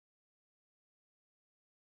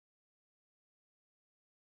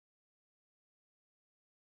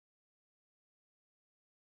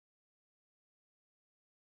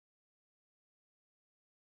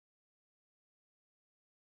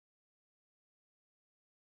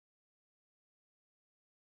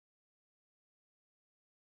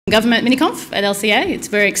Government Miniconf at LCA. It's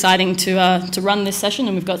very exciting to run this session,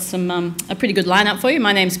 and we've got some a pretty good lineup for you.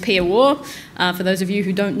 My name's Pia War. For those of you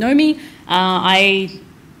who don't know me, I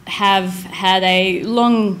have had a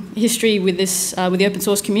long history with this with the open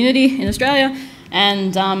source community in Australia,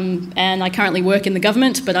 and I currently work in the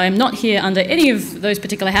government, but I am not here under any of those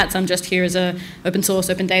particular hats. I'm just here as a open source,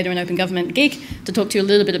 open data and open government geek to talk to you a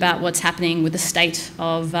little bit about what's happening with the state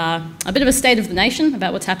of, a bit of a state of the nation,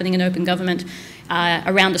 about what's happening in open government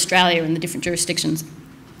around Australia and the different jurisdictions.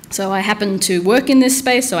 So I happen to work in this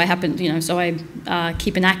space, so I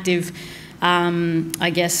keep an active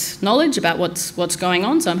I guess, knowledge about what's going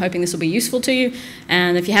on, so I'm hoping this will be useful to you.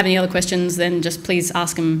 And if you have any other questions, then just please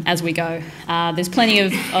ask them as we go. There's plenty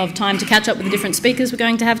of time to catch up with the different speakers we're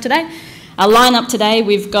going to have today. Our lineup today,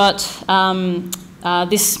 we've got I'm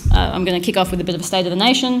going to kick off with a bit of a State of the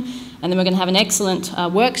Nation, and then we're going to have an excellent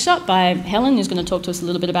workshop by Helen, who's going to talk to us a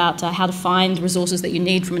little bit about how to find resources that you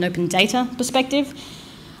need from an open data perspective.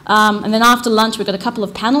 And then after lunch, we've got a couple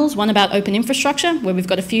of panels, one about open infrastructure, where we've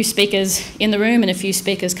got a few speakers in the room and a few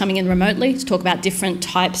speakers coming in remotely to talk about different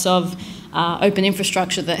types of open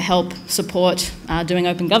infrastructure that help support doing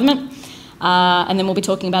open government. And then we'll be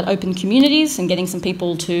talking about open communities and getting some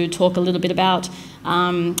people to talk a little bit about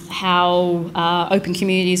how open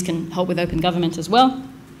communities can help with open government as well.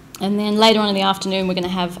 And then later on in the afternoon, we're going to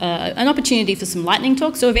have an opportunity for some lightning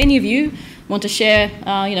talks. So if any of you want to share,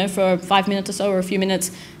 for 5 minutes or so or a few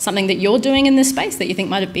minutes, something that you're doing in this space that you think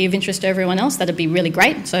might be of interest to everyone else, that'd be really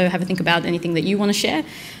great. So have a think about anything that you want to share.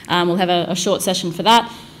 We'll have a short session for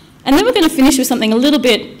that. And then we're going to finish with something a little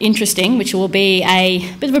bit interesting, which will be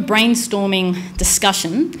a bit of a brainstorming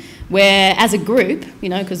discussion where, as a group,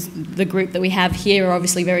 because the group that we have here are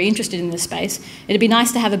obviously very interested in this space, it'd be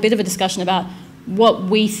nice to have a bit of a discussion about what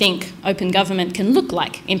we think open government can look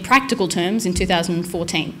like in practical terms in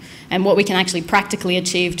 2014 and what we can actually practically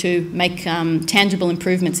achieve to make tangible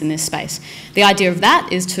improvements in this space. The idea of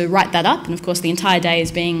that is to write that up, and of course the entire day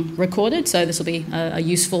is being recorded, so this will be a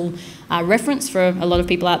useful reference for a lot of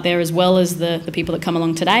people out there as well as the people that come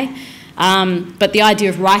along today. But the idea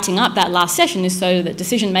of writing up that last session is so that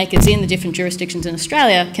decision makers in the different jurisdictions in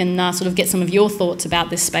Australia can sort of get some of your thoughts about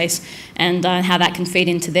this space and how that can feed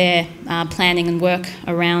into their planning and work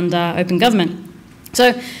around open government.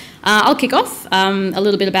 So I'll kick off a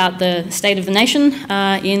little bit about the state of the nation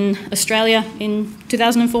in Australia in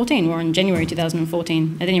 2014, or in January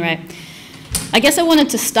 2014 at any rate. I guess I wanted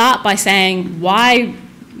to start by saying, why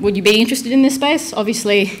would you be interested in this space?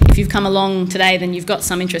 Obviously, if you've come along today, then you've got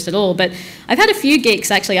some interest at all. But I've had a few geeks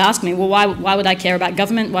actually ask me, well, why would I care about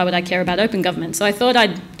government? Why would I care about open government? So I thought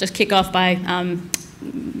I'd just kick off by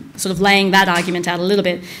sort of laying that argument out a little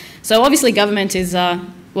bit. So obviously government is,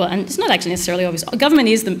 well, and it's not actually necessarily obvious. Government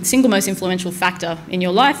is the single most influential factor in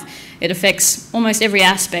your life. It affects almost every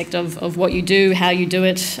aspect of what you do, how you do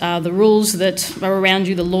it, the rules that are around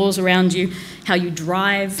you, the laws around you, how you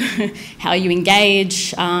drive, how you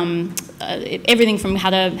engage, everything from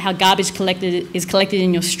how garbage is collected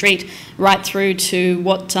in your street, right through to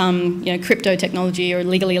what crypto technology you're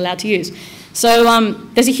legally allowed to use. So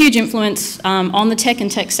there's a huge influence on the tech and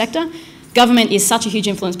tech sector. Government is such a huge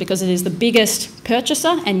influence because it is the biggest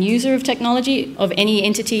purchaser and user of technology of any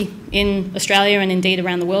entity in Australia and indeed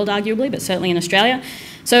around the world, arguably, but certainly in Australia.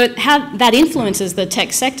 So how that influences the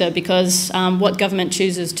tech sector, because what government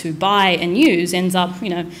chooses to buy and use ends up,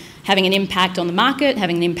 having an impact on the market,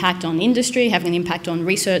 having an impact on industry, having an impact on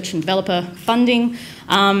research and developer funding,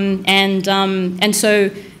 and so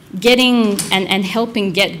getting and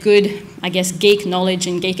helping get good, I guess, geek knowledge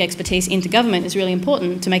and geek expertise into government is really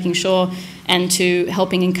important to making sure and to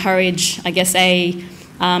helping encourage, I guess, a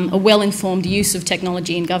well-informed use of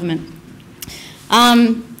technology in government.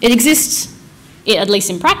 It exists, at least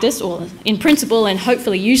in practice, or in principle and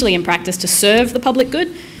hopefully usually in practice, to serve the public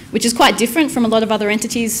good, which is quite different from a lot of other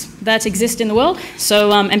entities that exist in the world.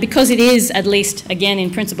 So, and because it is, at least, again,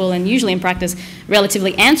 in principle and usually in practice,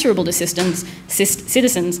 relatively answerable to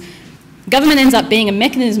citizens, government ends up being a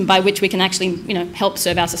mechanism by which we can actually, help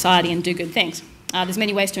serve our society and do good things. There's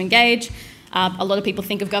many ways to engage. A lot of people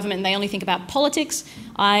think of government and they only think about politics.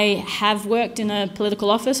 I have worked in a political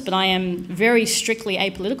office, but I am very strictly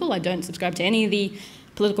apolitical. I don't subscribe to any of the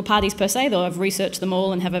political parties per se, though I've researched them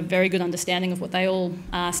all and have a very good understanding of what they all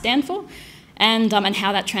stand for, and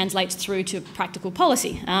how that translates through to practical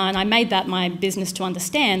policy. And I made that my business to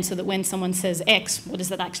understand, so that when someone says X, what does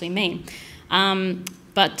that actually mean?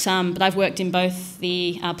 But I've worked in both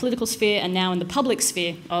the political sphere and now in the public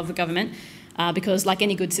sphere of the government. because like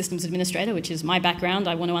any good systems administrator, which is my background,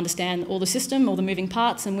 I want to understand all the system, all the moving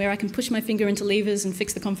parts, and where I can push my finger into levers and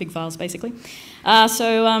fix the config files, basically.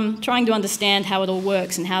 So trying to understand how it all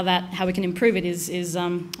works and how we can improve it is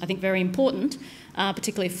I think, very important,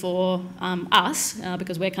 particularly for us,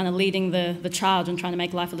 because we're kind of leading the charge and trying to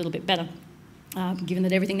make life a little bit better, given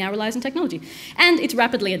that everything now relies on technology. And it's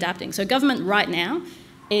rapidly adapting. So government right now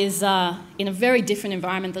is in a very different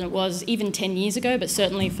environment than it was even 10 years ago, but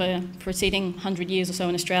certainly for preceding 100 years or so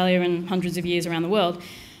in Australia and hundreds of years around the world,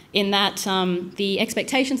 in that the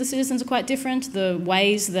expectations of citizens are quite different, the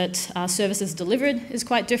ways that services are delivered is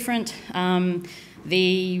quite different,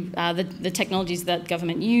 the technologies that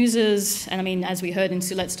government uses, and I mean, as we heard in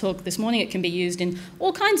Sulet's talk this morning, it can be used in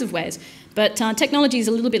all kinds of ways, but technology is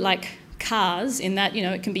a little bit like cars in that, you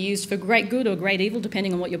know, it can be used for great good or great evil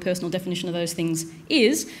depending on what your personal definition of those things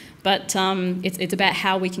is, but it's about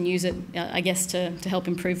how we can use it, I guess, to help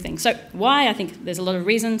improve things. So why? I think there's a lot of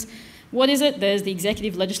reasons. What is it? There's the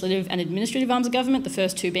executive, legislative and administrative arms of government, the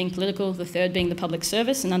first two being political, the third being the public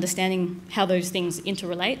service, and understanding how those things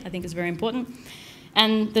interrelate I think is very important.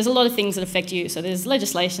 And there's a lot of things that affect you. So there's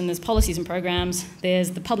legislation, there's policies and programs,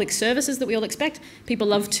 there's the public services that we all expect. People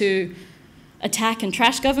love to attack and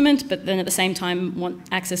trash government, but then at the same time want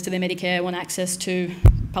access to their Medicare, want access to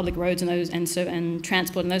public roads and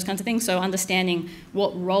transport and those kinds of things. So understanding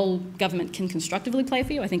what role government can constructively play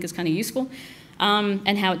for you, I think, is kind of useful,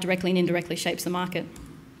 and how it directly and indirectly shapes the market.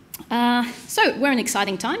 So we're in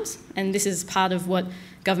exciting times, and this is part of what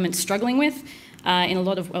government's struggling with.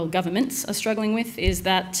 Governments are struggling with, is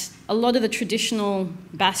that a lot of the traditional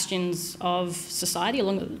bastions of society,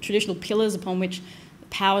 along the traditional pillars upon which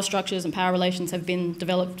power structures and power relations have been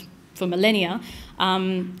developed for millennia, are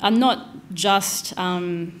not just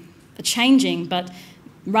changing, but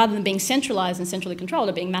rather than being centralised and centrally controlled,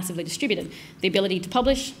 are being massively distributed. The ability to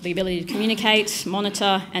publish, the ability to communicate,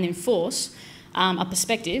 monitor and enforce a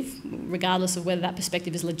perspective, regardless of whether that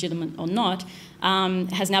perspective is legitimate or not,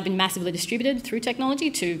 has now been massively distributed through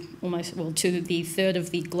technology to to the third of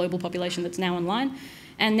the global population that's now online.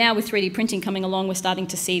 And now with 3D printing coming along, we're starting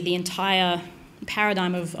to see the entire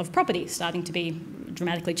paradigm of property starting to be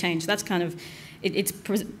dramatically changed. That's kind of, it's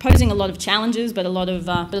posing a lot of challenges, but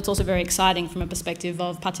but it's also very exciting from a perspective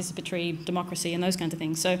of participatory democracy and those kinds of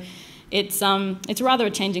things. So it's rather a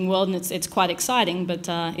changing world, and it's quite exciting, but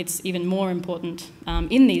it's even more important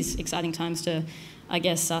in these exciting times to, I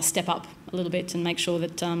guess, step up a little bit and make sure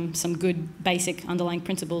that some good basic underlying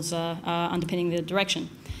principles are underpinning the direction.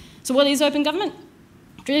 So what is open government?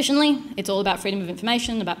 Traditionally, it's all about freedom of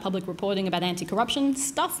information, about public reporting, about anti-corruption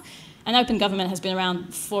stuff, and open government has been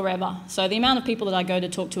around forever. So the amount of people that I go to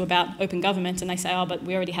talk to about open government and they say, oh, but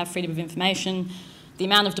we already have freedom of information, the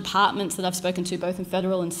amount of departments that I've spoken to, both in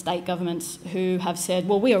federal and state governments, who have said,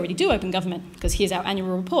 well, we already do open government because here's our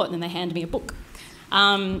annual report, and then they hand me a book.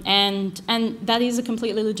 And that is a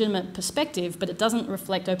completely legitimate perspective, but it doesn't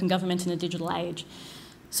reflect open government in a digital age.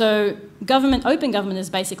 So open government has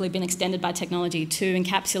basically been extended by technology to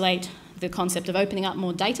encapsulate the concept of opening up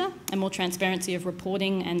more data and more transparency of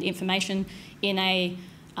reporting and information in a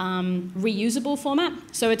reusable format.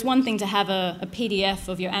 So it's one thing to have a PDF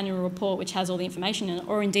of your annual report which has all the information in it,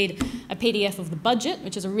 or indeed a PDF of the budget,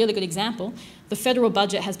 which is a really good example. The federal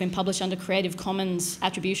budget has been published under Creative Commons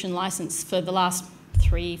attribution license for the last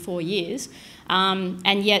 3-4 years,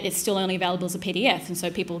 and yet it's still only available as a PDF, and so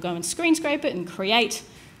people go and screen scrape it and create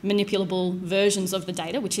manipulable versions of the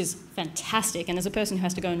data, which is fantastic. And as a person who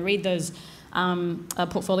has to go and read those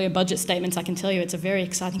portfolio budget statements, I can tell you it's a very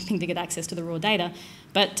exciting thing to get access to the raw data.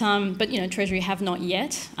 But you know, Treasury have not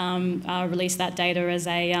yet released that data as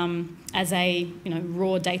a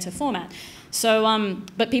raw data format. So,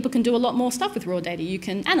 but people can do a lot more stuff with raw data. You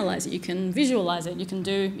can analyse it, you can visualise it, you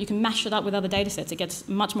can mash it up with other data sets. It gets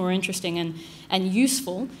much more interesting and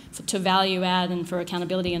useful to value add and for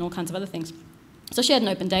accountability and all kinds of other things. So shared and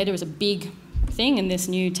open data is a big thing in this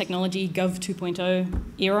new technology Gov 2.0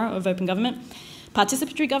 era of open government.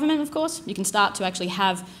 Participatory government, of course, you can start to actually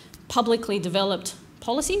have publicly developed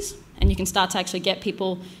policies, and you can start to actually get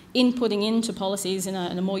people inputting into policies in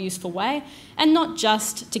a more useful way, and not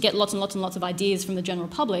just to get lots and lots and lots of ideas from the general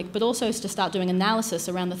public, but also to start doing analysis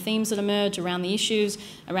around the themes that emerge, around the issues,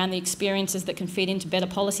 around the experiences that can feed into better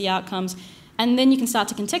policy outcomes. And then you can start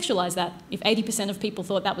to contextualise that. If 80% of people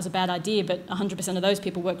thought that was a bad idea, but 100% of those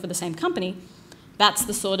people work for the same company, that's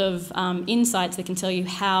the sort of insights that can tell you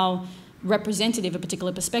how representative a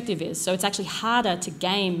particular perspective is. So it's actually harder to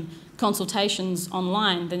game consultations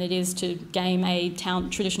online than it is to game a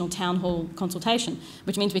traditional town hall consultation,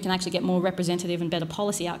 which means we can actually get more representative and better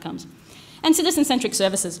policy outcomes. And citizen-centric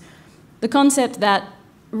services. The concept that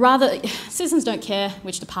citizens don't care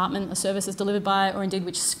which department a service is delivered by, or indeed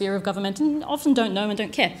which sphere of government, and often don't know and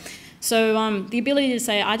don't care. So the ability to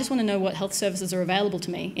say, I just want to know what health services are available to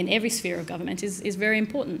me in every sphere of government is very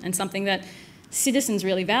important, and something that citizens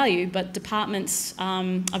really value, but departments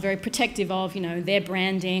are very protective of, their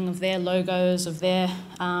branding, of their logos, of their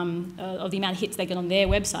of the amount of hits they get on their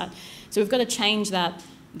website. So we've got to change that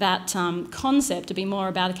concept to be more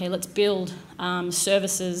about, okay, let's build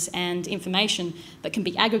services and information that can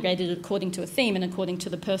be aggregated according to a theme and according to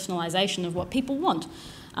the personalisation of what people want.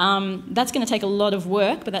 That's going to take a lot of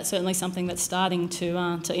work, but that's certainly something that's starting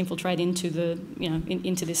to infiltrate into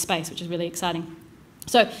into this space, which is really exciting.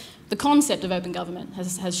 So the concept of open government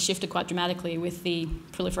has shifted quite dramatically with the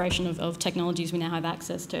proliferation of technologies we now have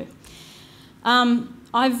access to.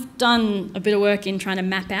 I've done a bit of work in trying to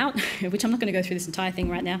map out, which I'm not going to go through this entire thing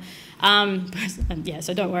right now,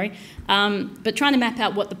 so don't worry, but trying to map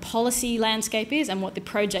out what the policy landscape is and what the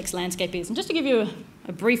projects landscape is. And just to give you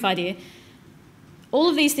a brief idea, all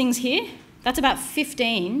of these things here, that's about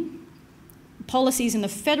 15 policies in the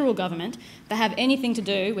federal government that have anything to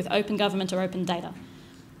do with open government or open data.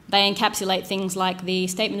 They encapsulate things like the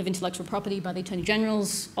Statement of Intellectual Property by the Attorney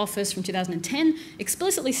General's Office from 2010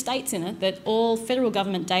 explicitly states in it that all federal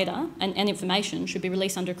government data and information should be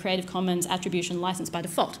released under a Creative Commons attribution license by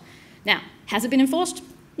default. Now, has it been enforced?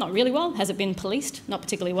 Not really well. Has it been policed? Not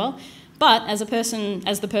particularly well. But as the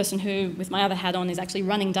person who, with my other hat on, is actually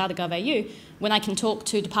running Data.gov.au, when I can talk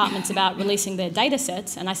to departments about releasing their data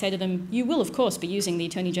sets, and I say to them, you will of course be using the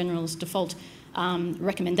Attorney General's default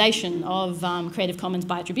recommendation of Creative Commons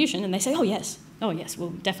by attribution, and they say, oh yes,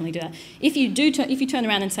 we'll definitely do that. If you turn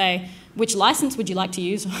around and say, which license would you like to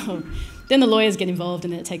use, then the lawyers get involved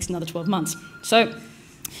and then it takes another 12 months. So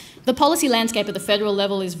the policy landscape at the federal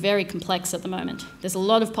level is very complex at the moment. There's a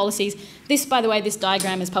lot of policies. This, by the way, this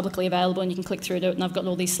diagram is publicly available and you can click through to it, and I've got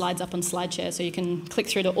all these slides up on SlideShare, so you can click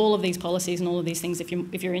through to all of these policies and all of these things if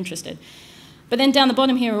you're interested. But then down the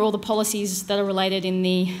bottom here are all the policies that are related in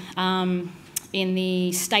the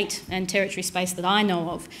state and territory space that I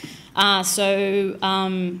know of. And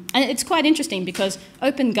it's quite interesting because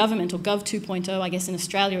open government, or Gov 2.0, I guess in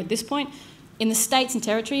Australia at this point, in the states and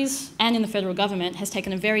territories and in the federal government has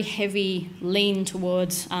taken a very heavy lean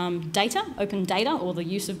towards data, open data, or the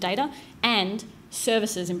use of data, and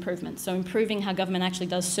services improvement. So improving how government actually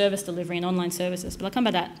does service delivery and online services. But I'll come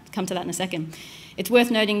to that in a second. It's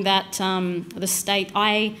worth noting that the state,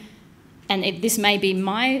 this may be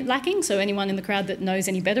my lacking, so anyone in the crowd that knows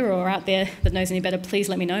any better or out there that knows any better, please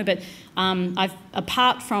let me know. But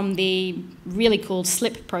apart from the really cool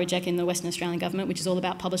SLIP project in the Western Australian government, which is all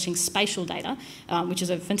about publishing spatial data, which is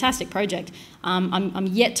a fantastic project, I'm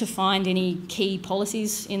yet to find any key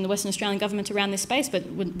policies in the Western Australian government around this space, but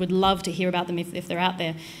would love to hear about them if they're out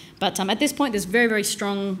there. But at this point, there's very, very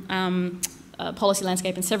strong policy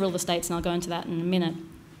landscape in several of the states, and I'll go into that in a minute.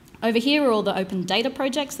 Over here are all the open data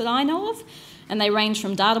projects that I know of, and they range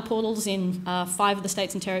from data portals in 5 of the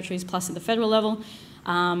states and territories plus at the federal level.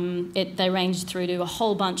 They range through to a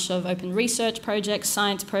whole bunch of open research projects,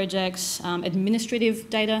 science projects,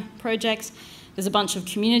 administrative data projects. There's a bunch of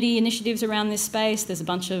community initiatives around this space. There's a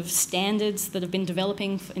bunch of standards that have been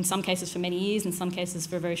developing, in some cases for many years, in some cases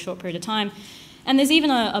for a very short period of time. And there's even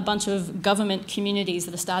a bunch of government communities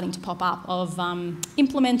that are starting to pop up of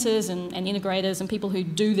implementers and integrators and people who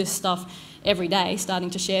do this stuff every day, starting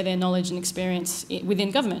to share their knowledge and experience within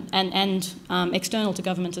government and external to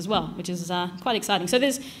government as well, which is quite exciting. So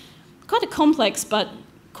there's quite a complex but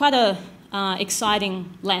quite a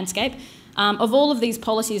exciting landscape. Of all of these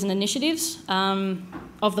policies and initiatives,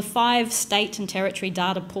 of the 5 state and territory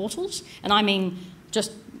data portals, and I mean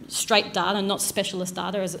just straight data, not specialist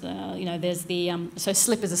data, as there's the so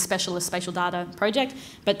SLIP is a specialist spatial data project,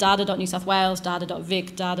 but data.New South Wales,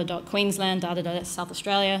 data.vic, data.Queensland, data.South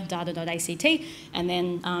Australia, data.ACT, and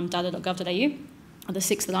then data.gov.au are the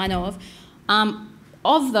 6 that I know of.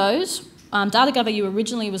 Of those, Data.gov.au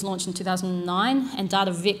originally was launched in 2009, and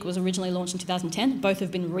data.vic was originally launched in 2010. Both have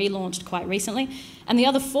been relaunched quite recently, and the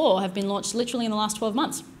other 4 have been launched literally in the last 12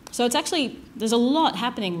 months. So it's actually, there's a lot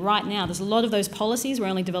happening right now. There's a lot of those policies were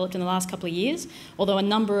only developed in the last couple of years, although a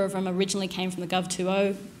number of them originally came from the Gov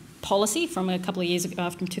 2.0 policy from a couple of years ago,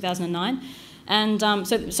 from 2009. And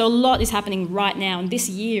so a lot is happening right now, and this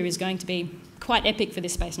year is going to be quite epic for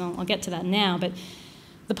this space, and I'll get to that now. But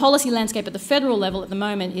The policy landscape at the federal level at the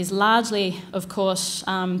moment is largely, of course,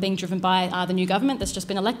 being driven by the new government that's just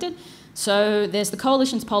been elected. So there's the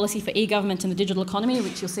Coalition's policy for e-government and the digital economy,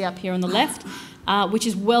 which you'll see up here on the left, which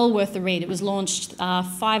is well worth the read. It was launched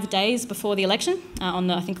 5 days before the election,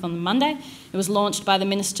 I think on Monday. It was launched by the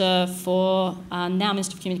Minister for, now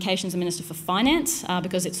Minister for Communications and Minister for Finance,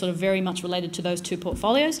 because it's sort of very much related to those two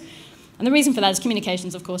portfolios. And the reason for that is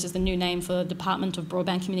communications, of course, is the new name for the Department of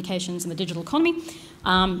Broadband Communications and the Digital Economy.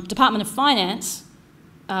 Department of Finance,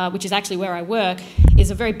 which is actually where I work,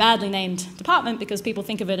 is a very badly named department because people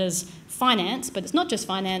think of it as finance, but it's not just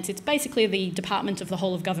finance, it's basically the department of the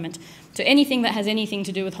whole of government. So anything that has anything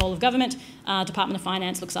to do with whole of government, Department of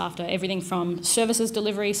Finance looks after everything from services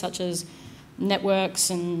delivery, such as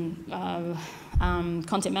networks and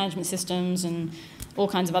content management systems and all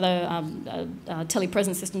kinds of other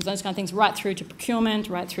telepresence systems, those kind of things, right through to procurement,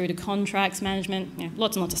 right through to contracts management,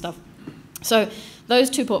 lots and lots of stuff. So those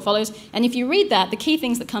two portfolios, and if you read that, the key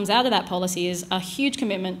things that comes out of that policy is a huge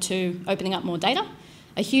commitment to opening up more data,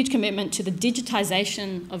 a huge commitment to the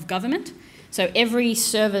digitisation of government. So every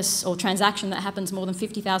service or transaction that happens more than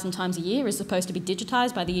 50,000 times a year is supposed to be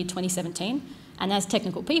digitised by the year 2017. And as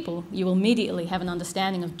technical people, you will immediately have an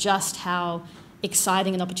understanding of just how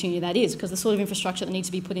exciting an opportunity that is, because the sort of infrastructure that needs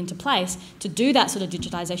to be put into place to do that sort of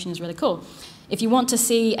digitisation is really cool. If you want to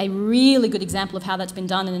see a really good example of how that's been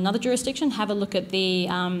done in another jurisdiction, have a look at the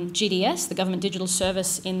GDS, the Government Digital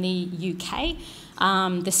Service in the UK.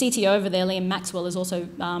 The CTO over there, Liam Maxwell, is also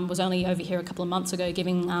was only over here a couple of months ago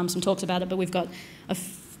giving some talks about it, but we've got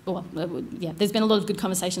there's been a lot of good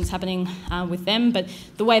conversations happening with them, but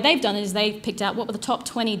the way they've done it is they've picked out what were the top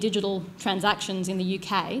 20 digital transactions in the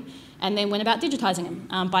UK and then went about digitising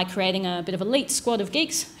them by creating a bit of elite squad of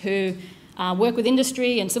geeks who work with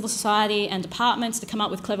industry and civil society and departments to come up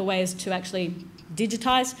with clever ways to actually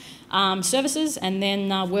digitise services and then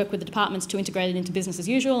work with the departments to integrate it into business as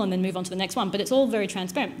usual and then move on to the next one. But it's all very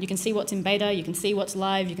transparent. You can see what's in beta, you can see what's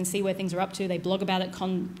live, you can see where things are up to. They blog about it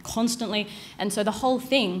constantly. And so the whole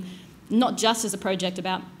thing, not just as a project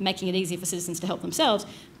about making it easier for citizens to help themselves,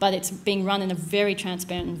 but it's being run in a very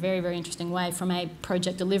transparent and very, very interesting way from a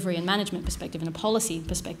project delivery and management perspective and a policy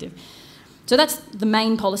perspective. So that's the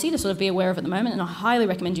main policy to sort of be aware of at the moment, and I highly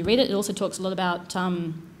recommend you read it. It also talks a lot about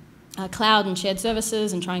cloud and shared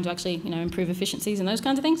services and trying to actually improve efficiencies and those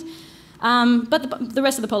kinds of things. But the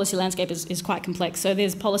rest of the policy landscape is quite complex. So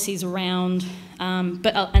there's policies around, and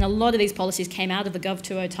a lot of these policies came out of the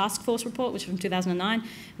Gov.20 Task Force report, which is from 2009,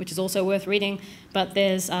 which is also worth reading. But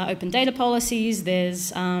there's open data policies,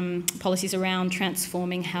 there's policies around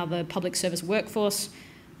transforming how the public service workforce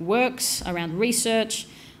works, around research,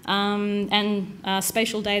 and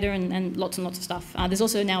spatial data and lots of stuff. There's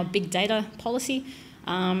also now a big data policy.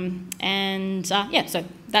 So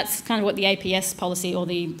that's kind of what the APS policy or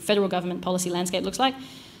the federal government policy landscape looks like.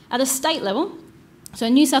 At a state level, so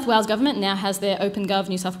New South Wales government now has their OpenGov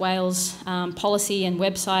New South Wales policy and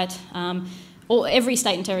website. Every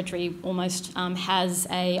state and territory almost has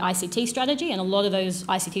a ICT strategy, and a lot of those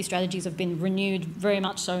ICT strategies have been renewed very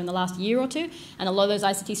much so in the last year or two, and a lot of those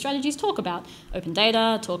ICT strategies talk about open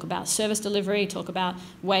data, talk about service delivery, talk about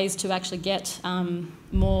ways to actually get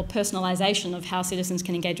more personalisation of how citizens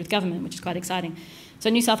can engage with government, which is quite exciting. So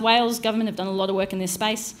New South Wales government have done a lot of work in this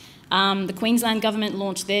space. The Queensland government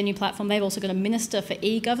launched their new platform. They've also got a Minister for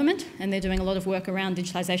e-government, and they're doing a lot of work around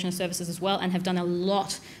digitisation of services as well, and have done a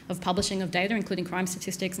lot of publishing of data, including crime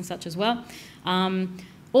statistics and such as well. I'll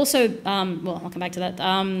come back to that.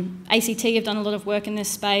 ACT have done a lot of work in this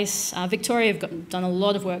space. Victoria have done a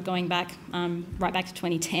lot of work going back, right back to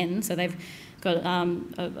 2010, so they've got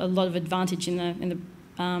a lot of advantage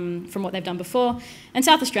from what they've done before. And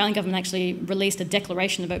South Australian government actually released a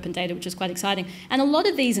declaration of open data, which is quite exciting. And a lot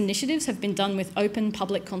of these initiatives have been done with open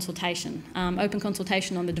public consultation. Open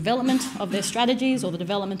consultation on the development of their strategies or the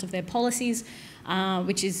development of their policies,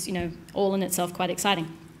 which is, all in itself quite exciting.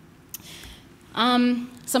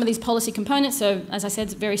 Some of these policy components, so as I said,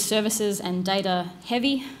 it's very services and data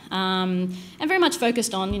heavy, and very much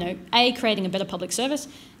focused on, A, creating a better public service,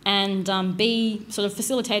 and B, sort of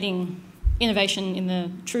facilitating innovation in the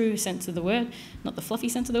true sense of the word, not the fluffy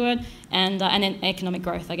sense of the word, and then economic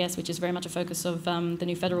growth, I guess, which is very much a focus of the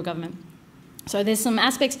new federal government. So there's some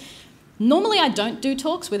aspects. Normally I don't do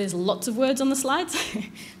talks where there's lots of words on the slides.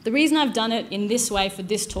 The reason I've done it in this way for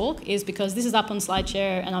this talk is because this is up on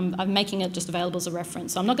SlideShare and I'm making it just available as a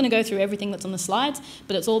reference. So I'm not going to go through everything that's on the slides,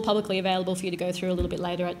 but it's all publicly available for you to go through a little bit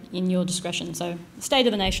later in your discretion. So the state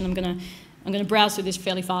of the nation, I'm going to browse through this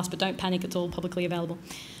fairly fast, but don't panic, it's all publicly available.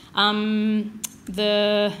 And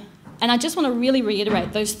I just want to really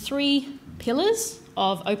reiterate those 3 pillars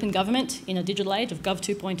of open government in a digital age, of Gov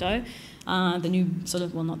 2.0, the new sort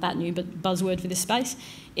of, well, not that new, but buzzword for this space,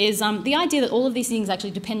 is the idea that all of these things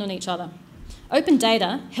actually depend on each other. Open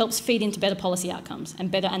data helps feed into better policy outcomes and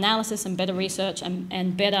better analysis and better research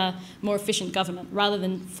and better, more efficient government, rather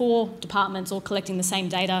than 4 departments all collecting the same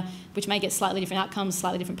data, which may get slightly different outcomes,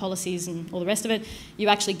 slightly different policies and all the rest of it. You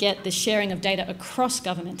actually get the sharing of data across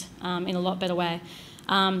government in a lot better way.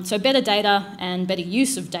 So better data and better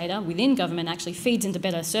use of data within government actually feeds into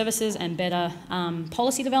better services and better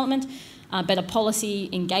policy development. Better policy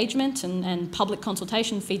engagement and public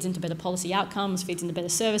consultation feeds into better policy outcomes, feeds into better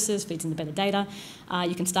services, feeds into better data.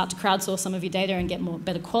 You can start to crowdsource some of your data and get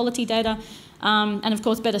better quality data. And of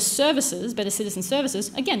course, better services, better citizen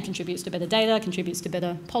services, again, contributes to better data, contributes to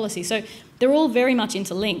better policy. So they're all very much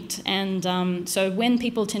interlinked. And so when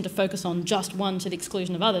people tend to focus on just one to the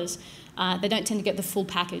exclusion of others, they don't tend to get the full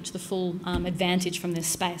package, the full advantage from this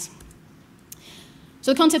space.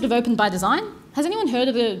 So the concept of open by design. Has anyone heard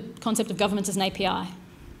of the concept of government as an API?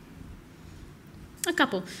 A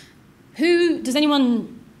couple. Does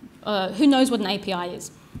anyone, who knows what an API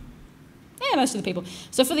is? Yeah, most of the people.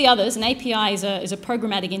 So for the others, an API is a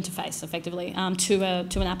programmatic interface, effectively, to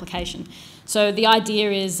an application. So the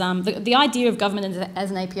idea is, the idea of government as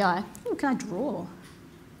an API, ooh, can I draw?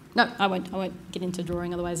 No, I won't get into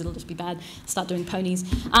drawing, otherwise it'll just be bad. Start doing ponies.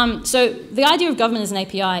 So the idea of government as an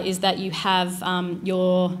API is that you have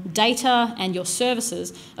your data and your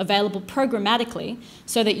services available programmatically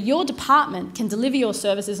so that your department can deliver your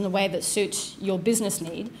services in a way that suits your business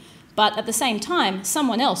need, but at the same time,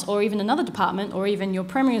 someone else, or even another department, or even your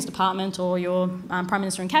Premier's department, or your Prime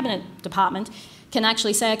Minister and Cabinet department, can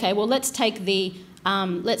actually say, okay, well, let's take the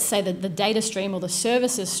let's say the data stream or the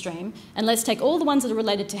services stream, and let's take all the ones that are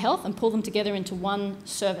related to health and pull them together into one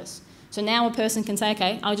service. So now a person can say,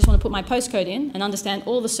 okay, I just want to put my postcode in and understand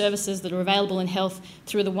all the services that are available in health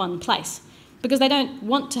through the one place. Because they don't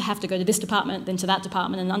want to have to go to this department, then to that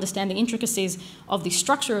department, and understand the intricacies of the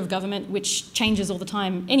structure of government, which changes all the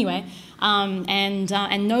time anyway,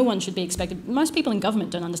 and no one should be expected. Most people in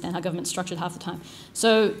government don't understand how government's structured half the time.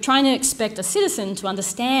 So trying to expect a citizen to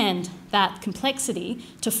understand that complexity,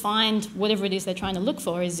 to find whatever it is they're trying to look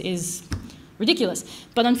for is ridiculous.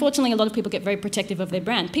 But unfortunately, a lot of people get very protective of their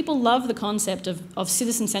brand. People love the concept of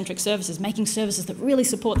citizen-centric services, making services that really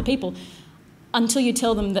support the people, until you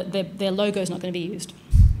tell them that their logo is not going to be used.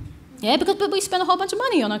 Yeah, but we spent a whole bunch of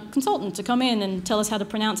money on a consultant to come in and tell us how to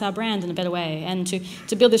pronounce our brand in a better way and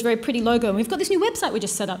to build this very pretty logo. And we've got this new website we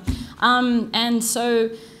just set up. And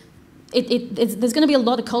so there's going to be a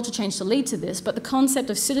lot of culture change to lead to this, but the concept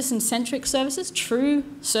of citizen-centric services, true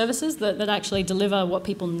services that actually deliver what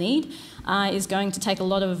people need, is going to take a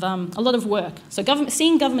lot of work. So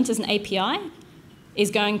seeing government as an API is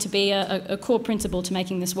going to be a core principle to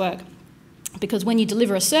making this work. Because when you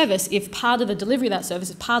deliver a service, if part of the delivery of that service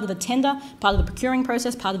is part of the tender, part of the procuring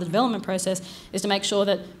process, part of the development process, is to make sure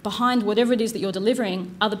that behind whatever it is that you're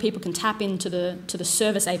delivering, other people can tap into the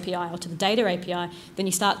service API or to the data API, then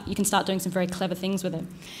you can start doing some very clever things with it.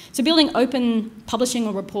 So building open publishing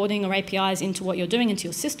or reporting or APIs into what you're doing, into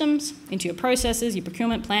your systems, into your processes, your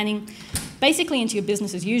procurement planning, basically into your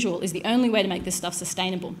business as usual, is the only way to make this stuff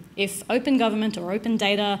sustainable. If open government or open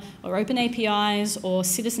data or open APIs or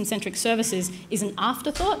citizen-centric services is an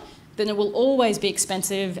afterthought, then it will always be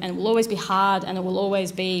expensive and it will always be hard and it will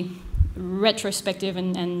always be retrospective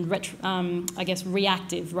and I guess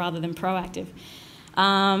reactive rather than proactive.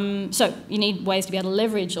 So you need ways to be able to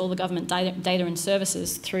leverage all the government data and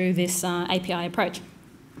services through this API approach.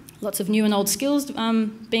 Lots of new and old skills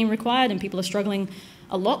being required, and people are struggling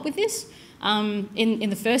a lot with this. In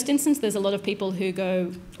the first instance, there's a lot of people who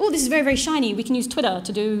go, oh, this is very, very shiny, we can use Twitter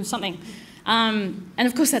to do something. And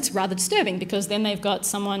of course that's rather disturbing, because then they've got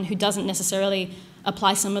someone who doesn't necessarily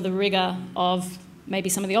apply some of the rigour of maybe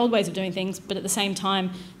some of the old ways of doing things, but at the same time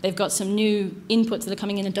they've got some new inputs that are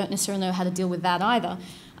coming in and don't necessarily know how to deal with that either.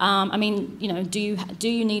 I mean, you know, do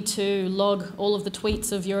you need to log all of the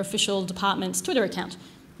tweets of your official department's Twitter account?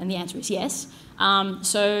 And the answer is yes.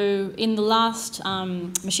 So in the last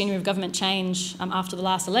machinery of government change after the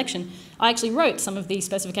last election, I actually wrote some of the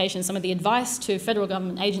specifications, some of the advice to federal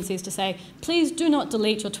government agencies to say, please do not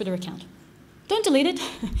delete your Twitter account. Don't delete it.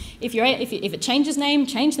 If it changes name,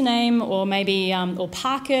 change the name, or maybe or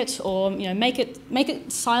park it, or make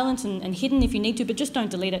it silent and hidden if you need to, but just don't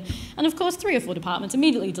delete it. And of course, 3 or 4 departments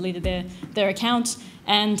immediately deleted their accounts,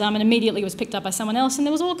 and immediately was picked up by someone else, and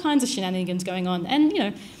there was all kinds of shenanigans going on, and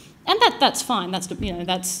that's fine. That's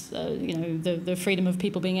the freedom of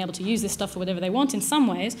people being able to use this stuff for whatever they want in some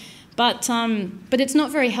ways, but it's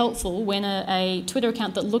not very helpful when a Twitter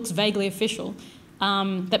account that looks vaguely official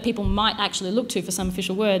that people might actually look to for some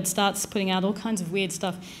official word starts putting out all kinds of weird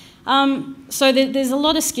stuff. So there's a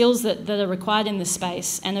lot of skills that are required in this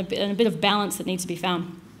space, and a bit of balance that needs to be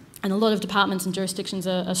found. And a lot of departments and jurisdictions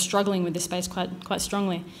are struggling with this space quite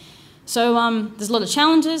strongly. So there's a lot of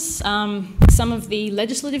challenges. Some of the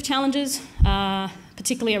legislative challenges,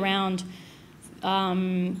 particularly around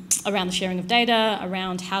the sharing of data,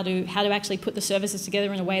 around how to actually put the services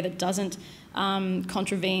together in a way that doesn't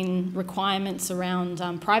contravene requirements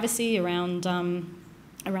around privacy, around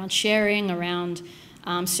sharing, around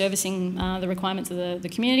servicing the requirements of the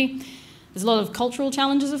community. There's a lot of cultural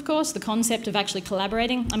challenges, of course, the concept of actually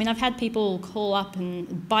collaborating. I mean, I've had people call up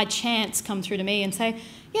and by chance come through to me and say,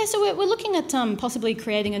 yeah, so we're looking at possibly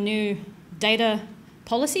creating a new data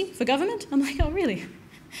policy for government. I'm like, oh, really?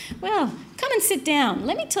 Well, come and sit down.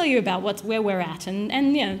 Let me tell you about where we're at.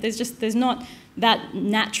 And you know, there's not that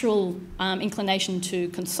natural inclination to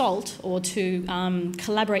consult or to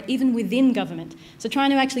collaborate even within government. So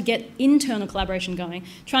trying to actually get internal collaboration going,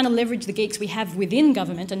 trying to leverage the geeks we have within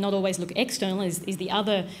government and not always look external is the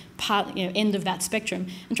other part, you know, end of that spectrum.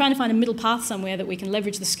 And trying to find a middle path somewhere that we can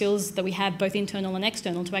leverage the skills that we have both internal and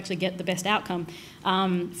external to actually get the best outcome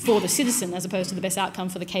for the citizen as opposed to the best outcome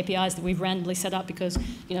for the KPIs that we've randomly set up because,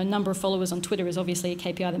 you know, number of followers on Twitter is obviously a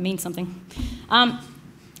KPI that means something.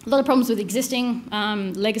 A lot of problems with existing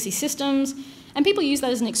legacy systems, and people use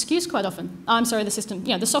that as an excuse quite often. Oh, I'm sorry,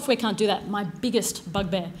 the software can't do that. My biggest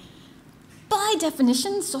bugbear. By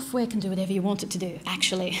definition, software can do whatever you want it to do,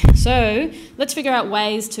 actually. So let's figure out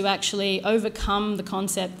ways to actually overcome the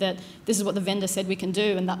concept that this is what the vendor said we can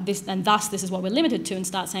do, and thus this is what we're limited to, and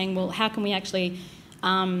start saying, well, how can we actually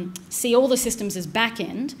see all the systems as back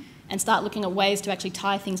end and start looking at ways to actually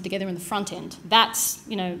tie things together in the front end. That's,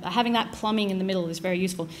 you know, having that plumbing in the middle is very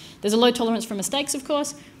useful. There's a low tolerance for mistakes, of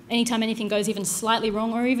course. Anytime anything goes even slightly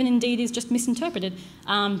wrong or even indeed is just misinterpreted,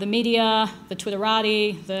 the media, the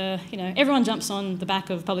Twitterati, everyone jumps on the back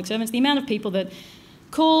of public servants. The amount of people that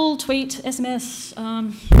call, tweet, SMS,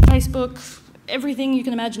 Facebook, everything you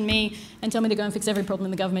can imagine me, and tell me to go and fix every problem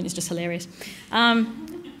in the government is just hilarious.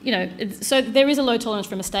 So there is a low tolerance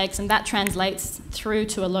for mistakes, and that translates through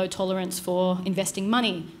to a low tolerance for investing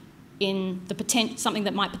money in something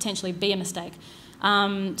that might potentially be a mistake.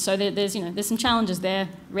 So there's some challenges there,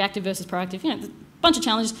 reactive versus proactive. There's a bunch of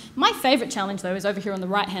challenges. My favourite challenge, though, is over here on the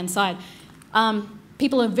right-hand side.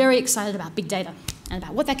 People are very excited about big data and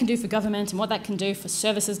about what that can do for government and what that can do for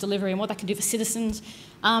services delivery and what that can do for citizens.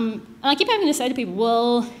 And I keep having to say to people,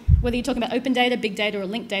 well, whether you're talking about open data, big data, or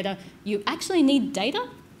linked data, you actually need data.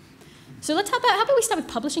 So how about we start with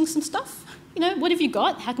publishing some stuff? What have you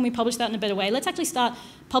got? How can we publish that in a better way? Let's actually start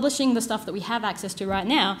publishing the stuff that we have access to right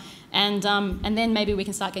now, and then maybe we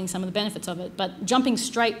can start getting some of the benefits of it. But jumping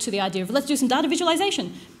straight to the idea of let's do some data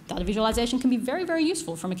visualization. Data visualization can be very, very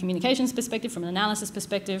useful from a communications perspective, from an analysis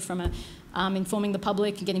perspective, from informing the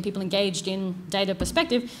public and getting people engaged in data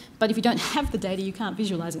perspective. But if you don't have the data, you can't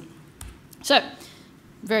visualize it. So,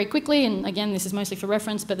 very quickly, and again, this is mostly for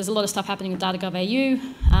reference, but there's a lot of stuff happening with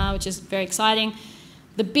Linux.conf.au, which is very exciting.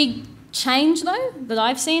 The big change, though, that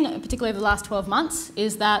I've seen, particularly over the last 12 months,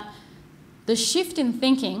 is that the shift in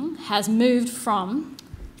thinking has moved from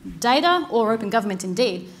data, or open government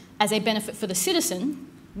indeed, as a benefit for the citizen,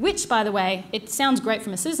 which, by the way, it sounds great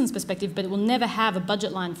from a citizen's perspective, but it will never have a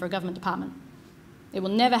budget line for a government department. It will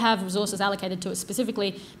never have resources allocated to it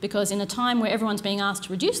specifically because in a time where everyone's being asked to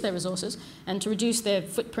reduce their resources and to reduce their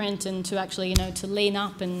footprint and to actually, to lean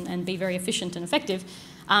up and be very efficient and effective,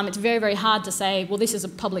 it's very, very hard to say, well, this is a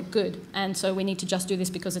public good, and so we need to just do this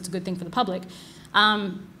because it's a good thing for the public.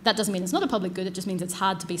 That doesn't mean it's not a public good, it just means it's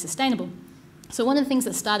hard to be sustainable. So one of the things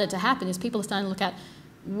that started to happen is people are starting to look at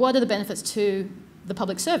what are the benefits to the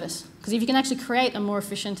public service? Because if you can actually create a more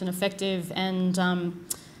efficient and effective and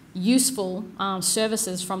useful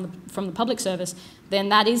services from the public service, then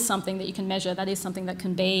that is something that you can measure, that is something that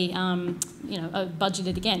can be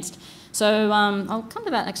budgeted against. So I'll come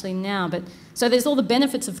to that actually now, but so there's all the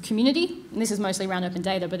benefits of community, and this is mostly around open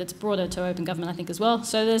data, but it's broader to open government, I think, as well.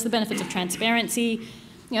 So there's the benefits of transparency.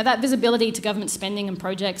 That visibility to government spending and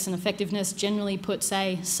projects and effectiveness generally puts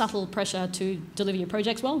a subtle pressure to deliver your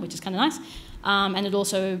projects well, which is kind of nice. And it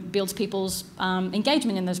also builds people's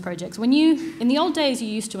engagement in those projects. In the old days, you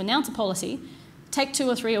used to announce a policy, take 2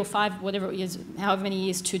 or 3 or 5, whatever it is, however many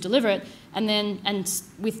years to deliver it, and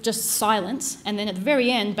with just silence, and then at the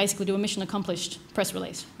very end, basically do a mission accomplished press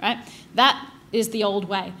release, right? That is the old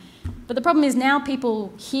way. But the problem is now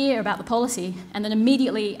people hear about the policy and then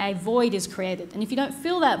immediately a void is created. And if you don't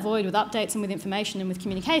fill that void with updates and with information and with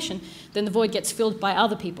communication, then the void gets filled by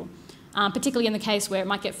other people. particularly in the case where it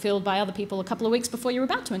might get filled by other people a couple of weeks before you're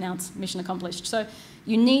about to announce mission accomplished. So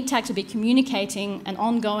you need to actually be communicating an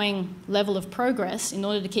ongoing level of progress in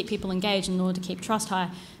order to keep people engaged, in order to keep trust high,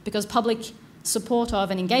 because public support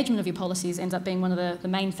of and engagement of your policies ends up being one of the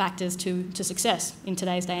main factors to success in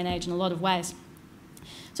today's day and age in a lot of ways.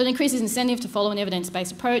 So it increases incentive to follow an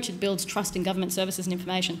evidence-based approach. It builds trust in government services and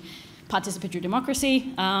information. Participatory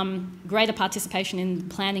democracy, greater participation in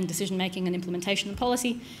planning, decision-making and implementation of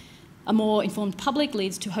policy. A more informed public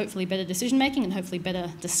leads to hopefully better decision-making and hopefully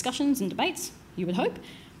better discussions and debates, you would hope.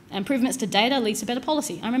 Improvements to data leads to better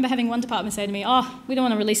policy. I remember having one department say to me, oh, we don't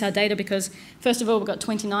want to release our data because, first of all, we've got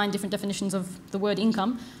 29 different definitions of the word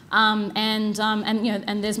income, and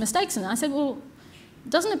there's mistakes in it. I said, well,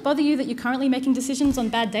 doesn't it bother you that you're currently making decisions on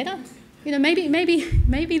bad data? You know, maybe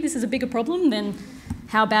this is a bigger problem than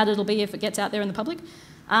how bad it'll be if it gets out there in the public.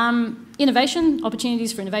 Innovation,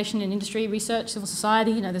 opportunities for innovation in industry, research, civil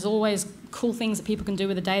society. You know, there's always cool things that people can do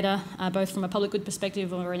with the data, both from a public good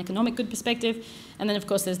perspective or an economic good perspective. And then, of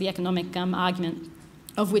course, there's the economic argument,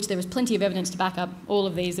 of which there is plenty of evidence to back up all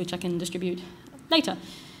of these, which I can distribute later.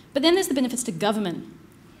 But then there's the benefits to government,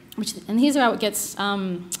 and here's how it gets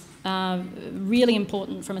really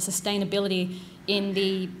important from a sustainability in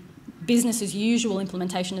the business as usual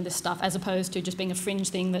implementation of this stuff, as opposed to just being a fringe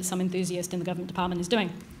thing that some enthusiast in the government department is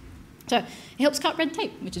doing. So it helps cut red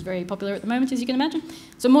tape, which is very popular at the moment, as you can imagine.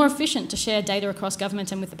 So more efficient to share data across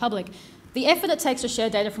government and with the public. The effort it takes to share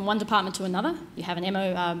data from one department to another, you have an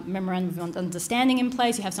memorandum of understanding in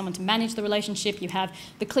place, you have someone to manage the relationship, you have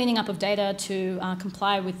the cleaning up of data to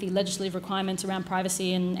comply with the legislative requirements around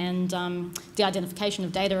privacy and the identification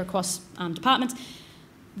of data across departments.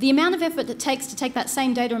 The amount of effort it takes to take that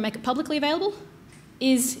same data and make it publicly available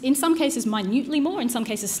is, in some cases, minutely more, in some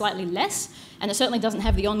cases, slightly less, and it certainly doesn't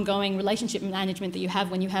have the ongoing relationship management that you have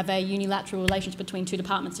when you have a unilateral relationship between two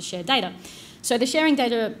departments to share data. So the sharing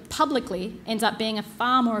data publicly ends up being a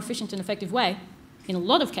far more efficient and effective way, in a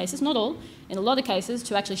lot of cases, not all, in a lot of cases,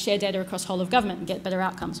 to actually share data across whole of government and get better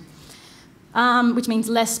outcomes, which means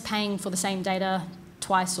less paying for the same data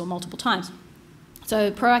twice or multiple times.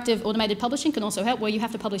 So proactive automated publishing can also help, where you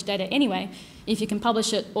have to publish data anyway. If you can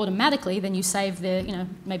publish it automatically, then you save the,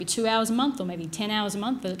 maybe 2 hours a month or maybe 10 hours a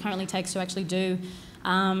month that it currently takes to actually do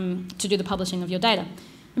the publishing of your data.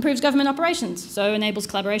 Improves government operations, so enables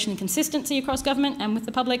collaboration and consistency across government and with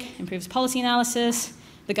the public. Improves policy analysis.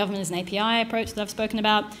 The government is an API approach that I've spoken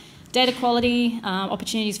about. Data quality,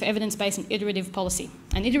 opportunities for evidence-based and iterative policy.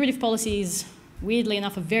 And iterative policy is, weirdly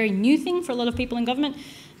enough, a very new thing for a lot of people in government.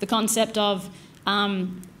 The concept of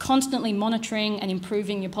constantly monitoring and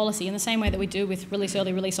improving your policy in the same way that we do with release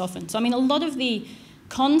early, release often. So I mean, a lot of the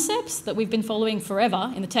concepts that we've been following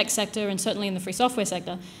forever in the tech sector and certainly in the free software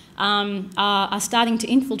sector are starting to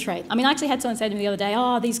infiltrate. I mean, I actually had someone say to me the other day,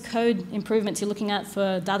 oh, these code improvements you're looking at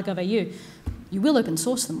for Linux.conf.au, you will open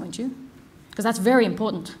source them, won't you? Because that's very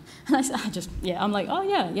important. And I'm like, oh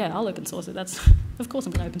yeah, I'll open source it. Of course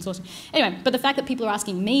I'm going to open source it. Anyway, but the fact that people are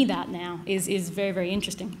asking me that now is very, very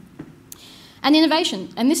interesting. And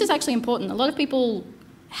innovation, and this is actually important. A lot of people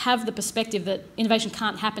have the perspective that innovation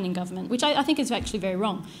can't happen in government, which I think is actually very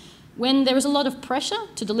wrong. When there is a lot of pressure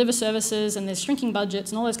to deliver services and there's shrinking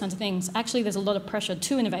budgets and all those kinds of things, actually there's a lot of pressure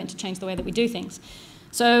to innovate and to change the way that we do things.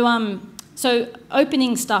 So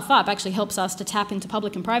opening stuff up actually helps us to tap into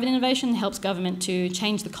public and private innovation, helps government to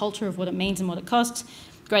change the culture of what it means and what it costs,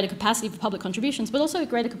 greater capacity for public contributions, but also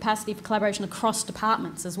greater capacity for collaboration across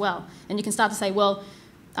departments as well. And you can start to say, well,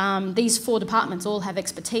 these 4 departments all have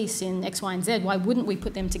expertise in X, Y, and Z. Why wouldn't we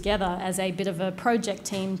put them together as a bit of a project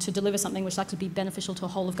team to deliver something which would be beneficial to a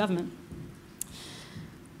whole of government?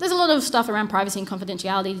 There's a lot of stuff around privacy and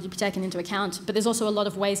confidentiality to be taken into account, but there's also a lot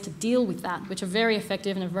of ways to deal with that, which are very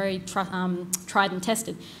effective and are very tried and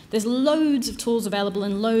tested. There's loads of tools available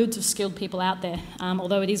and loads of skilled people out there,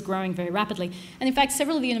 although it is growing very rapidly. And in fact,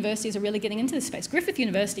 several of the universities are really getting into this space. Griffith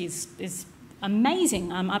University is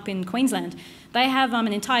amazing up in Queensland. They have an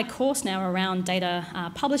entire course now around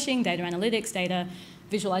data publishing, data analytics, data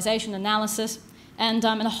visualization, analysis, and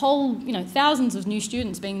a whole, thousands of new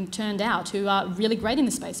students being turned out who are really great in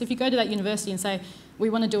this space. So if you go to that university and say,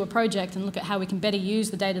 we want to do a project and look at how we can better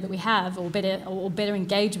use the data that we have or better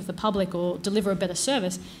engage with the public or deliver a better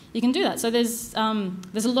service, you can do that. So there's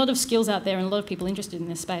a lot of skills out there and a lot of people interested in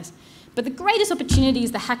this space. But the greatest opportunity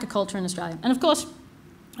is the hacker culture in Australia. And of course,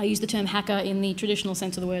 I use the term hacker in the traditional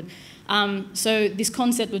sense of the word. So this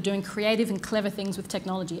concept of doing creative and clever things with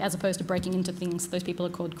technology as opposed to breaking into things, those people are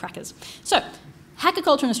called crackers. So hacker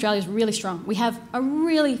culture in Australia is really strong. We have a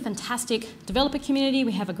really fantastic developer community.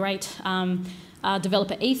 We have a great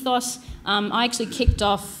developer ethos. I actually kicked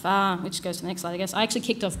off, which goes to the next slide, I guess. I actually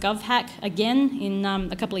kicked off GovHack again in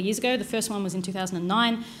a couple of years ago. The first one was in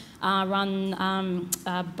 2009, run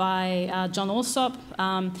by John Alsop,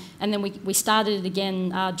 and then we started it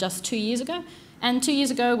again just 2 years ago. And 2 years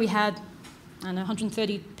ago we had, I don't know,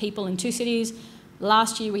 130 people in 2 cities.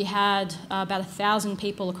 Last year we had about 1,000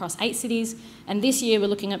 people across 8 cities, and this year we're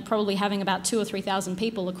looking at probably having about 2,000 or 3,000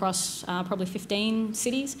 people across probably 15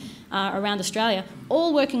 cities around Australia,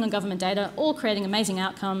 all working on government data, all creating amazing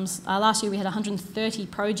outcomes. Last year we had 130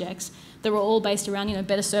 projects that were all based around, you know,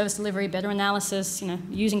 better service delivery, better analysis, you know,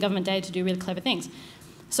 using government data to do really clever things.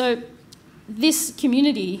 So this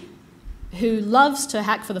community who loves to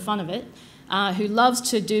hack for the fun of it, who loves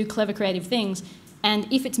to do clever creative things, and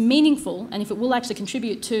if it's meaningful and if it will actually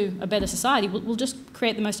contribute to a better society, we'll just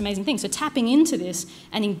create the most amazing things. So tapping into this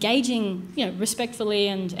and engaging, you know, respectfully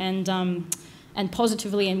and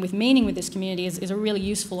positively and with meaning with this community is a really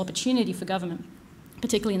useful opportunity for government,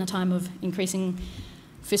 particularly in a time of increasing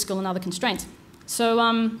fiscal and other constraints. So,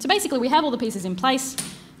 so basically we have all the pieces in place.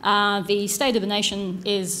 The state of the nation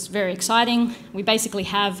is very exciting. We basically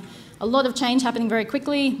have a lot of change happening very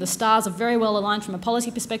quickly. The stars are very well aligned from a policy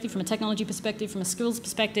perspective, from a technology perspective, from a skills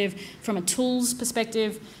perspective, from a tools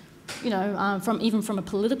perspective, you know, even from a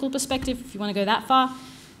political perspective, if you want to go that far.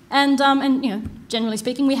 And you know, generally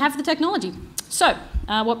speaking, we have the technology. So,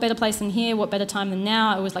 what better place than here? What better time than now?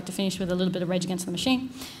 I always like to finish with a little bit of Rage Against the Machine.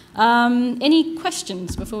 Any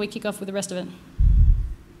questions before we kick off with the rest of it?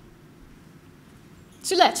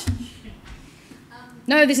 Soulette.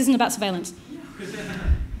 No, this isn't about surveillance.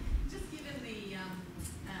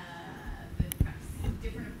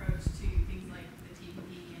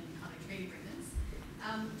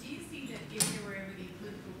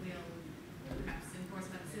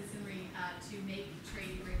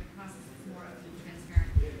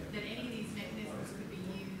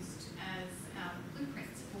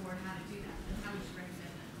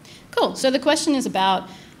 Cool. So the question is about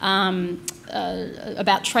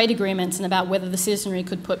trade agreements and about whether the citizenry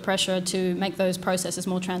could put pressure to make those processes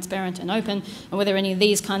more transparent and open, and whether any of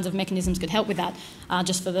these kinds of mechanisms could help with that,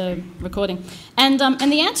 just for the recording. And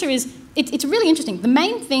the answer is, it's really interesting. The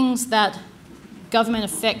main things that government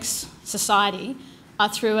affects society are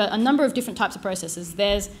through a number of different types of processes.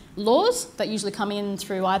 There's laws that usually come in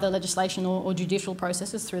through either legislation or judicial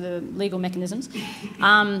processes through the legal mechanisms.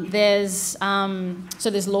 There's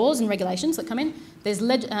laws and regulations that come in.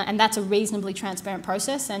 And that's a reasonably transparent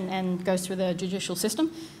process and goes through the judicial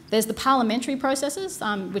system. There's the parliamentary processes,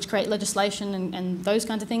 which create legislation and those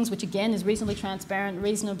kinds of things, which again is reasonably transparent,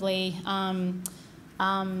 reasonably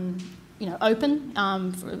you know, open,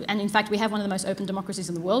 and in fact we have one of the most open democracies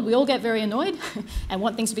in the world. We all get very annoyed and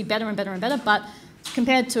want things to be better and better and better, but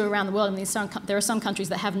compared to around the world, I mean, there are some countries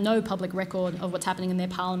that have no public record of what's happening in their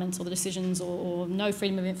parliaments or the decisions, or no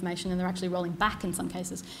freedom of information, and they're actually rolling back in some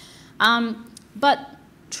cases. But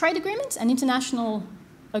trade agreements and international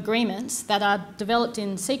agreements that are developed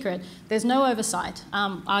in secret, there's no oversight,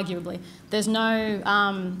 arguably. There's no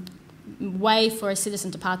way for a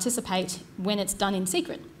citizen to participate when it's done in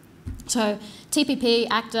secret. So TPP,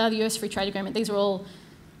 ACTA, the US Free Trade Agreement, these are all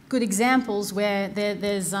good examples where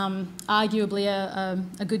there's arguably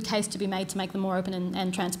a good case to be made to make them more open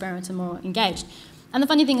and transparent and more engaged. And the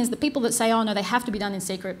funny thing is the people that say, oh no, they have to be done in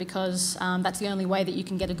secret because that's the only way that you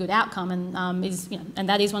can get a good outcome, and and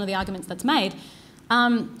that is one of the arguments that's made.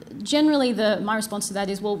 Generally, my response to that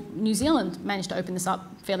is, well, New Zealand managed to open this up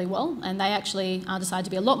fairly well, and they actually decided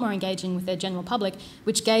to be a lot more engaging with their general public,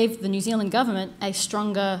 which gave the New Zealand government a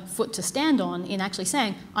stronger foot to stand on in actually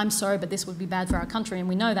saying, I'm sorry, but this would be bad for our country, and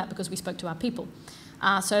we know that because we spoke to our people.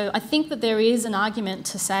 So I think that there is an argument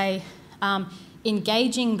to say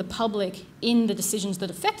engaging the public in the decisions that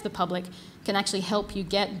affect the public can actually help you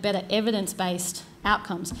get better evidence-based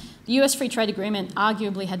outcomes. The US Free Trade Agreement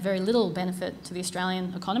arguably had very little benefit to the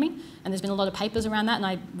Australian economy, and there's been a lot of papers around that, and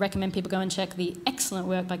I recommend people go and check the excellent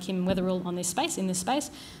work by Kim Weatherill on this space.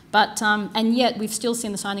 But, and yet we've still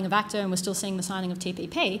seen the signing of ACTA, and we're still seeing the signing of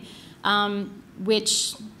TPP,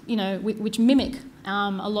 which mimic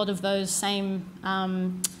a lot of those same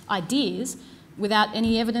ideas without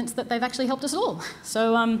any evidence that they've actually helped us at all.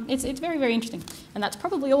 So it's very, very interesting. And that's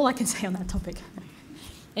probably all I can say on that topic.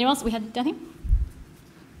 Anyone else we had down here?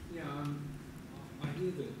 Yeah, I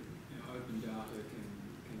hear that open data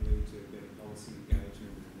can lead to better policy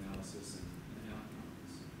engagement and analysis and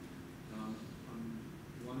outcomes. I'm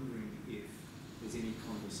wondering if there's any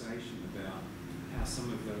conversation about how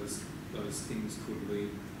some of those things could lead,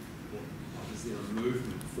 or is there a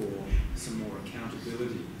movement for some more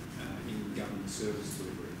accountability in government service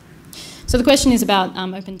delivery? So the question is about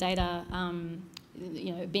open data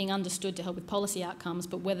being understood to help with policy outcomes,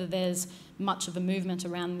 but whether there's much of a movement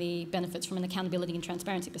around the benefits from an accountability and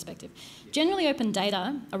transparency perspective. Generally, open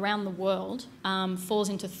data around the world falls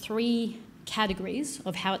into 3 categories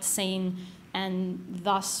of how it's seen and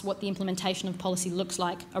thus what the implementation of policy looks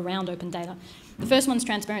like around open data. The first one's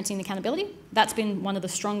transparency and accountability. That's been one of the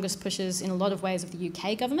strongest pushes in a lot of ways of the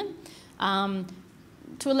UK government,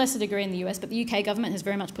 to a lesser degree in the US, but the UK government has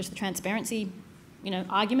very much pushed the transparency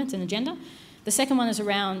argument and agenda. The second one is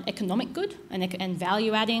around economic good and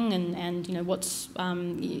value adding and what's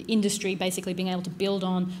industry basically being able to build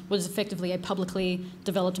on what is effectively a publicly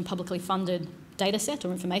developed and publicly funded data set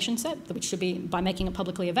or information set, which should be, by making it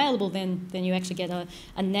publicly available, then you actually get a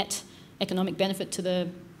net economic benefit to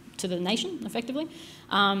the nation, effectively.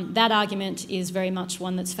 That argument is very much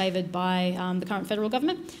one that's favoured by the current federal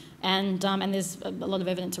government, and there's a lot of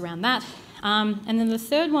evidence around that. And then the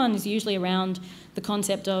third one is usually around the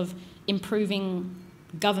concept of improving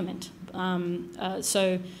government.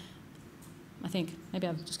 So I think, maybe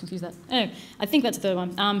I've just confused that. Oh, I think that's the third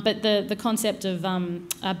one. But the concept of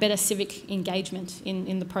better civic engagement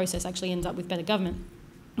in the process actually ends up with better government.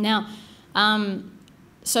 Now,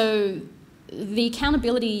 so the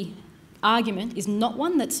accountability argument is not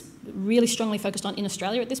one that's really strongly focused on in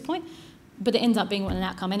Australia at this point, but it ends up being an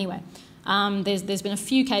outcome anyway. There's been a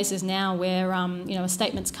few cases now where a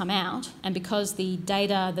statement's come out, and because the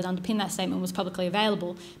data that underpinned that statement was publicly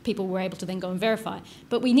available, people were able to then go and verify.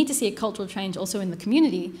 But we need to see a cultural change also in the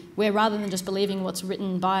community, where rather than just believing what's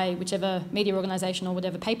written by whichever media organisation or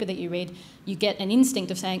whatever paper that you read, you get an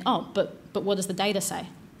instinct of saying, oh, but what does the data say?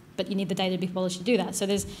 But you need the data to be published to do that. So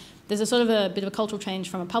there's a sort of a bit of a cultural change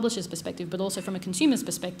from a publisher's perspective, but also from a consumer's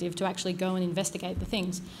perspective to actually go and investigate the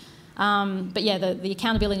things. But yeah, the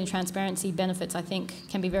accountability and transparency benefits, I think,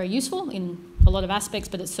 can be very useful in a lot of aspects,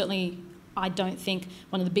 but it's certainly, I don't think,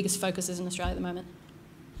 one of the biggest focuses in Australia at the moment.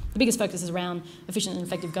 The biggest focus is around efficient and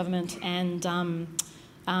effective government and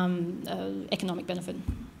economic benefit,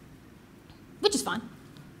 which is fine.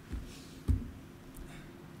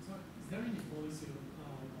 So is there any policy of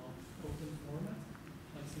open format?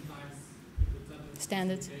 Like sometimes the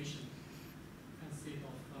standards. Instead of,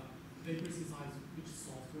 they precise which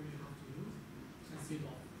software you have to use, instead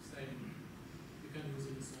of saying you can use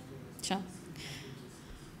any software. Sure.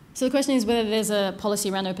 So the question is whether there's a policy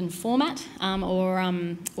around open format or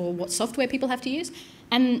what software people have to use.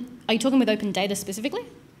 And are you talking with open data specifically?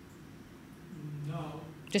 No.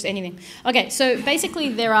 Just anything. Okay, so basically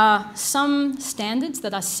there are some standards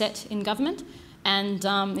that are set in government, and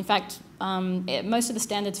in fact, most of the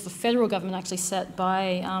standards for federal government are actually set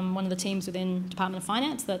by one of the teams within Department of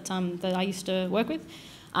Finance that I used to work with.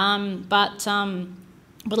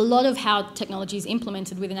 But a lot of how technology is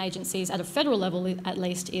implemented within agencies at a federal level, at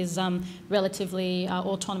least, is relatively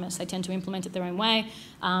autonomous. They tend to implement it their own way,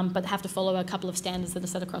 but have to follow a couple of standards that are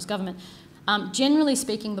set across government. Generally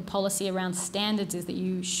speaking, the policy around standards is that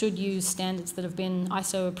you should use standards that have been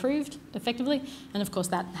ISO approved effectively, and of course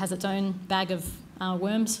that has its own bag of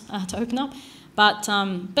worms to open up. But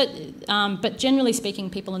generally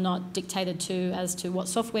speaking, people are not dictated to as to what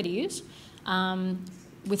software to use.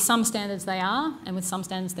 With some standards they are, and with some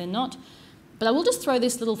standards they're not. But I will just throw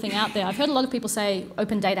this little thing out there. I've heard a lot of people say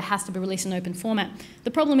open data has to be released in open format.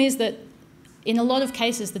 The problem is that in a lot of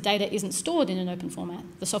cases the data isn't stored in an open format.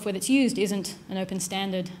 The software that's used isn't an open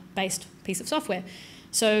standard-based piece of software.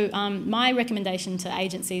 So my recommendation to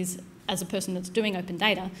agencies as a person that's doing open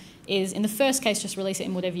data is, in the first case, just release it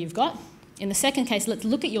in whatever you've got. In the second case, let's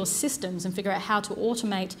look at your systems and figure out how to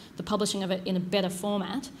automate the publishing of it in a better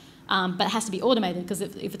format. But it has to be automated, because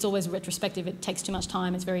if it's always retrospective, it takes too much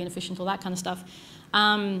time, it's very inefficient, all that kind of stuff.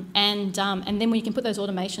 And then when you can put those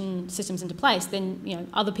automation systems into place, then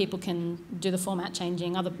other people can do the format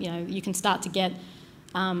changing. You can start to get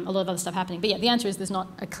a lot of other stuff happening. But yeah, the answer is there's not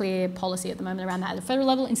a clear policy at the moment around that at the federal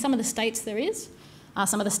level. In some of the states there is.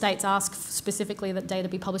 Some of the states ask specifically that data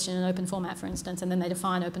be published in an open format, for instance, and then they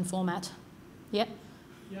define open format. Yeah?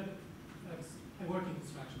 Yeah, but I work in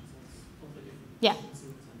construction, so it's totally different. Yeah.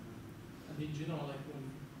 And in general, like when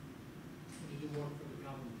you do work for the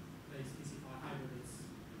government, they specify either it's,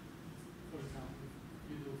 for example,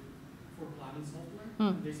 you do for planning software,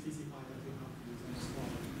 and they specify that you have to use any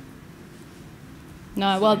software.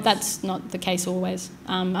 No, well, that's not the case always.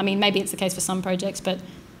 I mean, maybe it's the case for some projects, but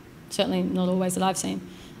certainly not always that I've seen.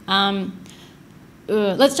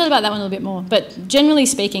 Let's chat about that one a little bit more. But generally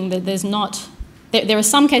speaking, there's not... There are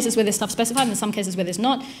some cases where there's stuff specified and some cases where there's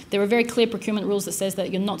not. There are very clear procurement rules that says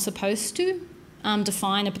that you're not supposed to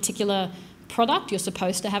define a particular product, you're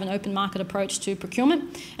supposed to have an open market approach to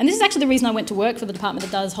procurement. And this is actually the reason I went to work for the department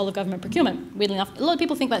that does whole of government procurement. Weirdly enough, a lot of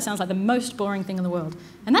people think that sounds like the most boring thing in the world.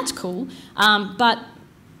 And that's cool. But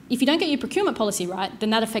if you don't get your procurement policy right, then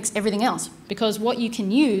that affects everything else, because what you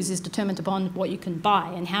can use is determined upon what you can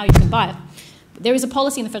buy and how you can buy it. There is a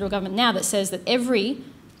policy in the federal government now that says that every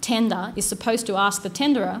tender is supposed to ask the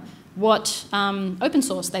tenderer what open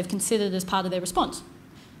source they've considered as part of their response.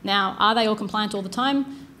 Now, are they all compliant all the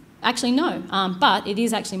time? Actually, no, but it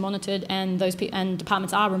is actually monitored, and and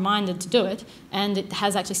departments are reminded to do it, and it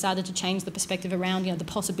has actually started to change the perspective around, the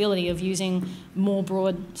possibility of using more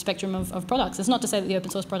broad spectrum of products. It's not to say that the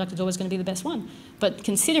open source product is always going to be the best one, but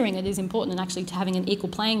considering it is important, and actually to having an equal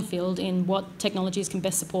playing field in what technologies can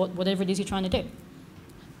best support whatever it is you're trying to do.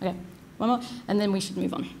 Okay, one more, and then we should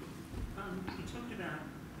move on. You talked about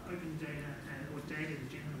open data or data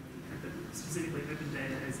generally, but specifically open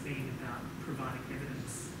data as being about providing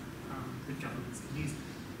evidence that governments can use.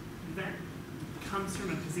 That comes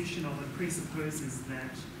from a position of, it presupposes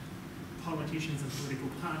that politicians and political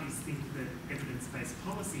parties think that evidence-based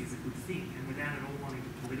policy is a good thing, and without at all wanting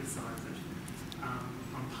to politicise it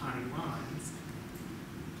on party lines,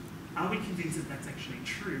 are we convinced that that's actually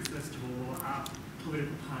true? First of all, are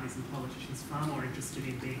political parties and politicians far more interested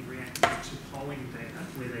in being reactive to polling data,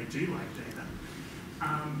 where they do like data?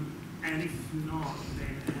 And if not,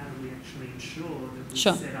 then how do we actually ensure that we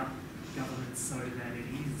set up government so that it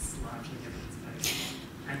is largely evidence-based,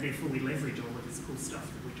 and therefore we leverage all of this cool stuff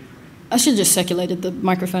that we're generating? I should have just circulated the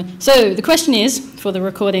microphone. So the question is, for the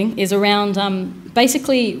recording, is around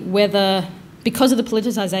basically whether, because of the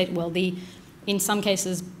politicisation, well, in some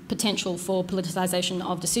cases, potential for politicisation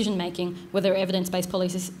of decision-making, whether evidence-based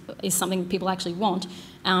policy is something people actually want,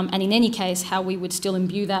 and in any case, how we would still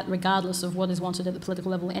imbue that regardless of what is wanted at the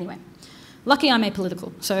political level anyway. Lucky I'm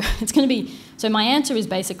apolitical, so it's going to be... So my answer is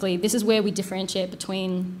basically, this is where we differentiate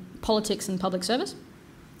between politics and public service.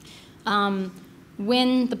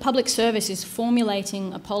 When the public service is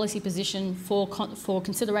formulating a policy position for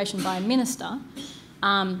consideration by a minister,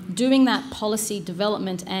 doing that policy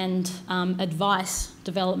development and advice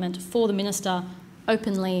development for the minister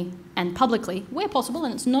openly and publicly, where possible,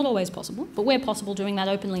 and it's not always possible, but where possible, doing that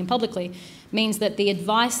openly and publicly means that the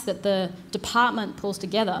advice that the department pulls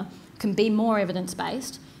together can be more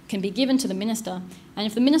evidence-based, can be given to the minister, and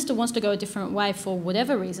if the minister wants to go a different way for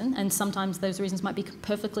whatever reason, and sometimes those reasons might be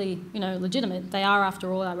perfectly, legitimate, they are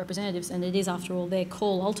after all our representatives, and it is after all their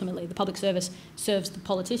call ultimately. The public service serves the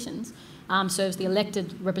politicians, serves the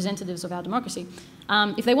elected representatives of our democracy.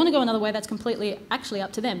 If they want to go another way, that's completely actually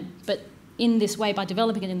up to them. But in this way, by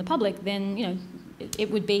developing it in the public, then it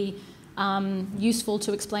would be useful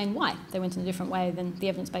to explain why they went in a different way than the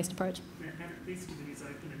evidence-based approach. And at least if it is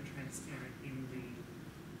open and transparent in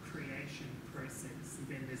the creation process,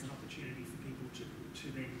 then there's an opportunity for people to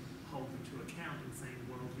then hold them to account and saying,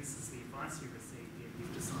 well, this is the advice you received, yet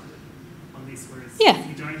you've decided on this, whereas if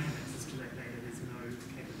you don't have access to that data, there's no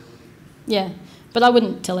capability. Yeah, but I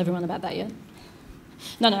wouldn't tell everyone about that yet.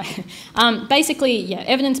 No. Basically,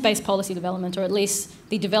 evidence-based policy development, or at least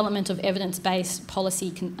the development of evidence-based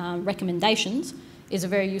policy recommendations, is a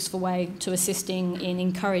very useful way to assisting in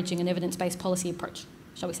encouraging an evidence-based policy approach,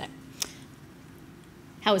 shall we say.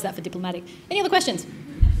 How is that for diplomatic? Any other questions?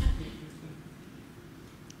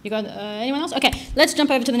 You got anyone else? Okay, let's jump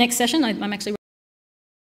over to the next session. I'm actually